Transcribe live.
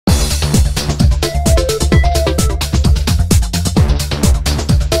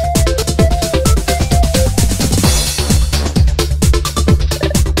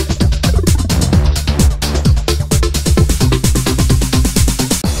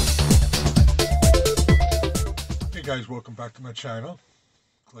guys, welcome back to my channel.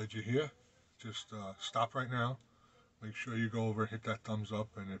 Glad you're here. Just stop right now. Make sure you go over and hit that thumbs up,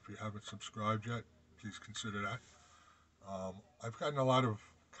 and if you haven't subscribed yet, please consider that. I've gotten a lot of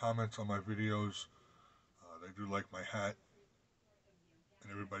comments on my videos. They do like my hat,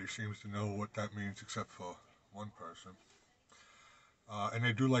 and everybody seems to know what that means except for one person. And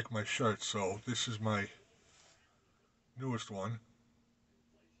they do like my shirt, so this is my newest one.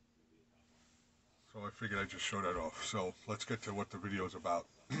 So I figured I'd just show that off. So let's get to what the video is about.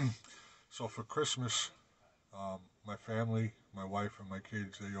 So for Christmas, my family, my wife and my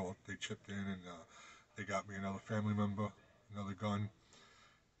kids, they chipped in and they got me another family member, another gun.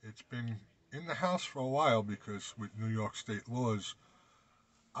 It's been in the house for a while because with New York state laws,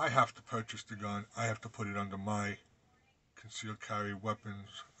 I have to purchase the gun. I have to put it under my concealed carry weapons,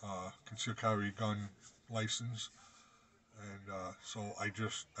 concealed carry gun license, and so I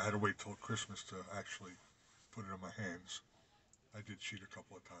had to wait till Christmas to actually put it in my hands. I did cheat a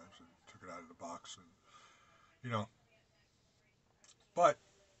couple of times and took it out of the box, and you know, but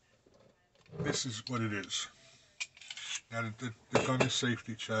this is what it is. Now the gun is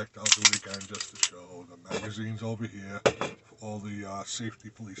safety checked. I'll do it again just to show. The magazine's over here for all the safety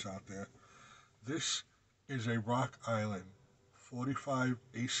police out there. This is a Rock Island 45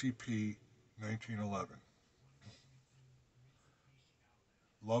 ACP 1911.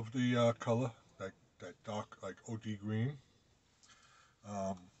 Love the color, that dark like OD green.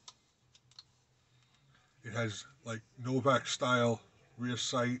 Um, it has like Novak style rear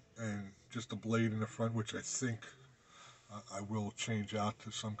sight and just a blade in the front, which I think I will change out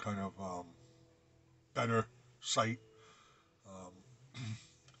to some kind of better sight. Um,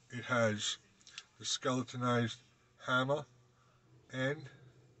 it has the skeletonized hammer and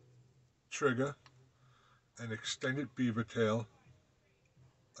trigger, an extended beaver tail,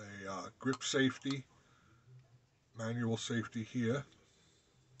 a grip safety, manual safety here.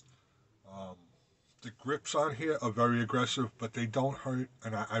 Um, the grips on here are very aggressive, but they don't hurt,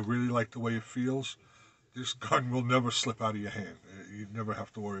 and I really like the way it feels. This gun will never slip out of your hand. You never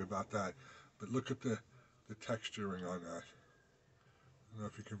have to worry about that. But look at the texturing on that. I don't know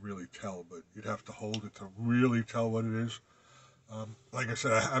if you can really tell, but you'd have to hold it to really tell what it is. Like I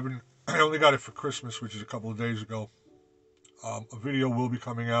said, I only got it for Christmas, which is a couple of days ago. A video will be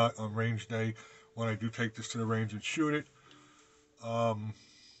coming out on range day when I do take this to the range and shoot it.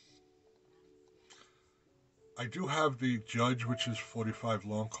 I do have the Judge, which is 45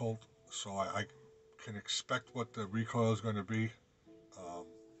 long Colt, so I can expect what the recoil is going to be.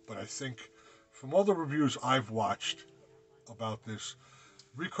 But I think from all the reviews I've watched about this,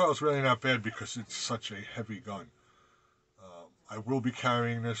 recoil is really not bad because it's such a heavy gun. I will be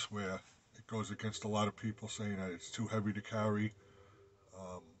carrying this where it goes against a lot of people saying that it's too heavy to carry.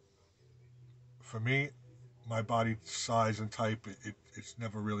 Um, for me, my body size and type, it's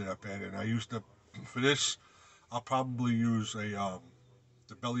never really that bad. And I used to, for this, I'll probably use the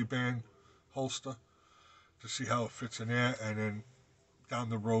belly band holster to see how it fits in there, and then down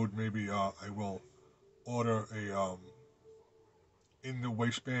the road maybe I will order a in the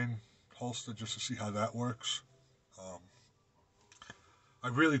waistband holster just to see how that works. Um, I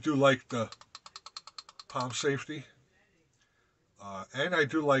really do like the palm safety, and I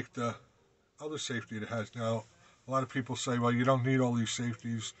do like the other safety it has. Now, a lot of people say, well, you don't need all these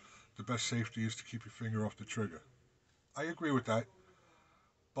safeties. The best safety is to keep your finger off the trigger. I agree with that,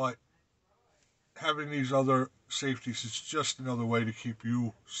 but having these other safeties is just another way to keep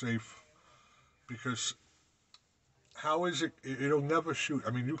you safe, because how is it? It'll never shoot.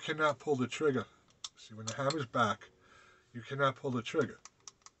 I mean, you cannot pull the trigger. See, when the hammer's back, you cannot pull the trigger.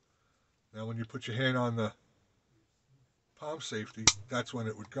 Now, when you put your hand on the palm safety, that's when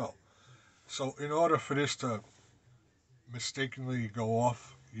it would go. So, in order for this to mistakenly go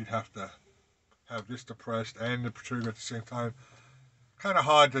off, you'd have to have this depressed and the trigger at the same time. Kind of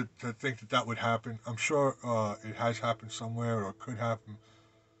hard to think that that would happen. I'm sure it has happened somewhere or could happen.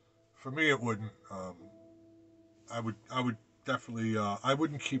 For me, it wouldn't. I would definitely, I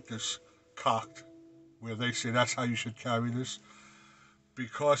wouldn't keep this cocked where they say that's how you should carry this,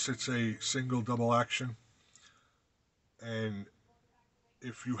 because it's a single double action. And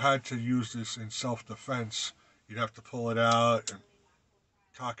if you had to use this in self-defense, you'd have to pull it out and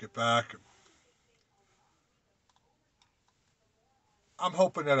cock it back. I'm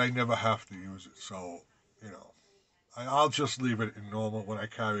hoping that I never have to use it, so, you know, I'll just leave it in normal. When I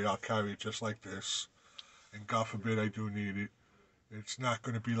carry it, I'll carry it just like this. And God forbid I do need it. It's not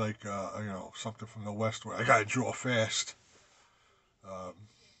going to be like, something from the West where I got to draw fast. Um,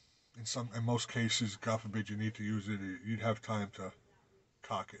 in most cases, God forbid you need to use it, you'd have time to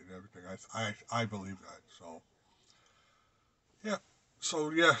cock it and everything. I believe that. So Yeah. So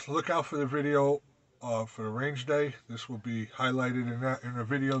yeah, look out for the video for the range day. This will be highlighted in a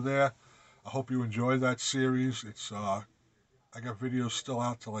video there. I hope you enjoy that series. It's I got videos still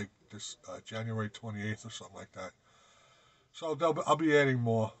out to like this January 28th or something like that. So I'll be adding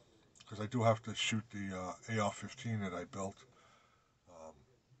more because I do have to shoot the AR-15 that I built um,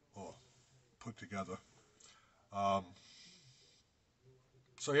 or put together. Um,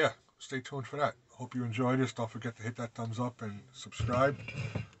 so yeah, stay tuned for that. Hope you enjoyed this. Don't forget to hit that thumbs up and subscribe,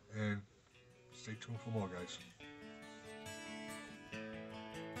 and stay tuned for more, guys.